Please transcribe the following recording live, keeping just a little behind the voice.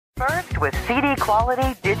first with CD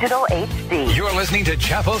quality digital HD. You're listening to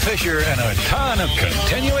Chappel Fisher and a ton of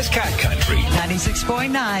continuous cat country.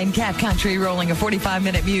 96.9 Cat Country, rolling a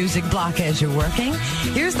 45-minute music block as you're working.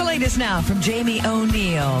 Here's the latest now from Jamie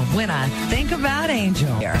O'Neill, When I Think About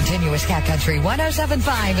Angel. Continuous Cat Country,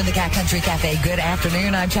 107.5 in the Cat Country Cafe. Good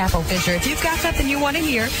afternoon, I'm Chappel Fisher. If you've got something you want to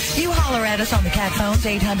hear, you holler at us on the cat phones,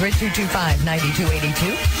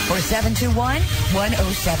 800-225-9282 or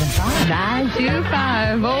 721-1075.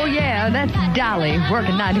 925. Oh, yeah, that's Dolly.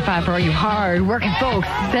 Working 95 for all you hard-working folks.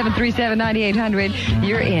 737-9800.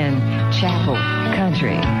 You're in Chappel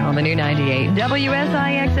Country on the new 98.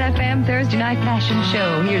 WSIX FM Thursday Night Fashion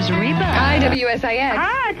Show. Here's Reba. Hi, WSIX.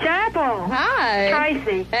 Hi, Chappel. Hi.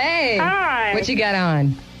 Tracy. Hey. Hi. What you got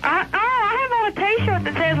on? I have on a T-shirt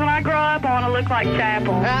that says, when I grow up, I want to look like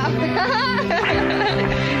Chappel.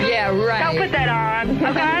 Yeah, right. Don't put that on,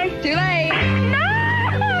 okay? Too late. No.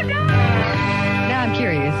 Now I'm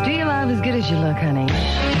curious. Do you love as good as you look, honey?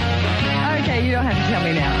 Okay, you don't have to tell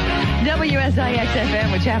me now. WSIX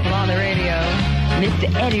FM with Chappel on the radio. Mr.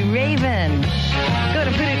 Eddie Raven.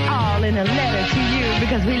 Gonna put it all in a letter to you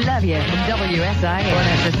because we love you from WSIX. Boy,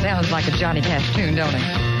 that just sounds like a Johnny Cash tune, don't it?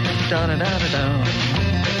 Da-da-da-da-da.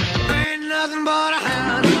 Ain't nothing but a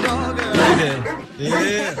hound dog.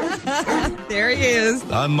 Yeah. There he is.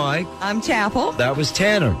 I'm Mike. I'm Chappel. That was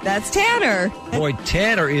Tanner. That's Tanner. Boy,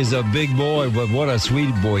 Tanner is a big boy, but what a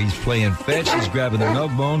sweet boy. He's playing fetch. He's grabbing the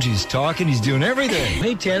milk bones. He's talking. He's doing everything.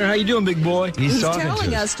 Hey, Tanner, how you doing, big boy? He's talking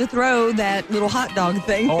telling to us to throw that little hot dog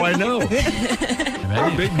thing. Oh, I know.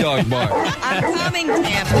 Big dog bark. I'm coming,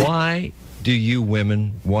 Tanner. Why do you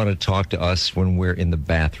women want to talk to us when we're in the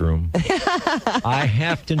bathroom? I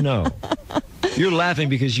have to know. You're laughing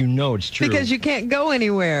because you know it's true. Because you can't go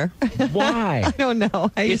anywhere. Why? I don't know.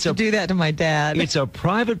 I used to do that to my dad. It's a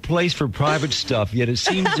private place for private stuff, yet it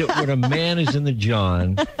seems that when a man is in the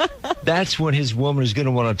john, that's when his woman is going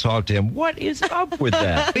to want to talk to him. What is up with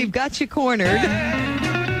that? We've got you cornered.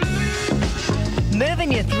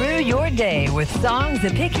 Moving you through your day with songs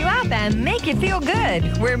that pick you up and make you feel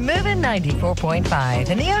good. We're moving 94.5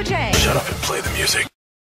 in the OJ. Shut up and play.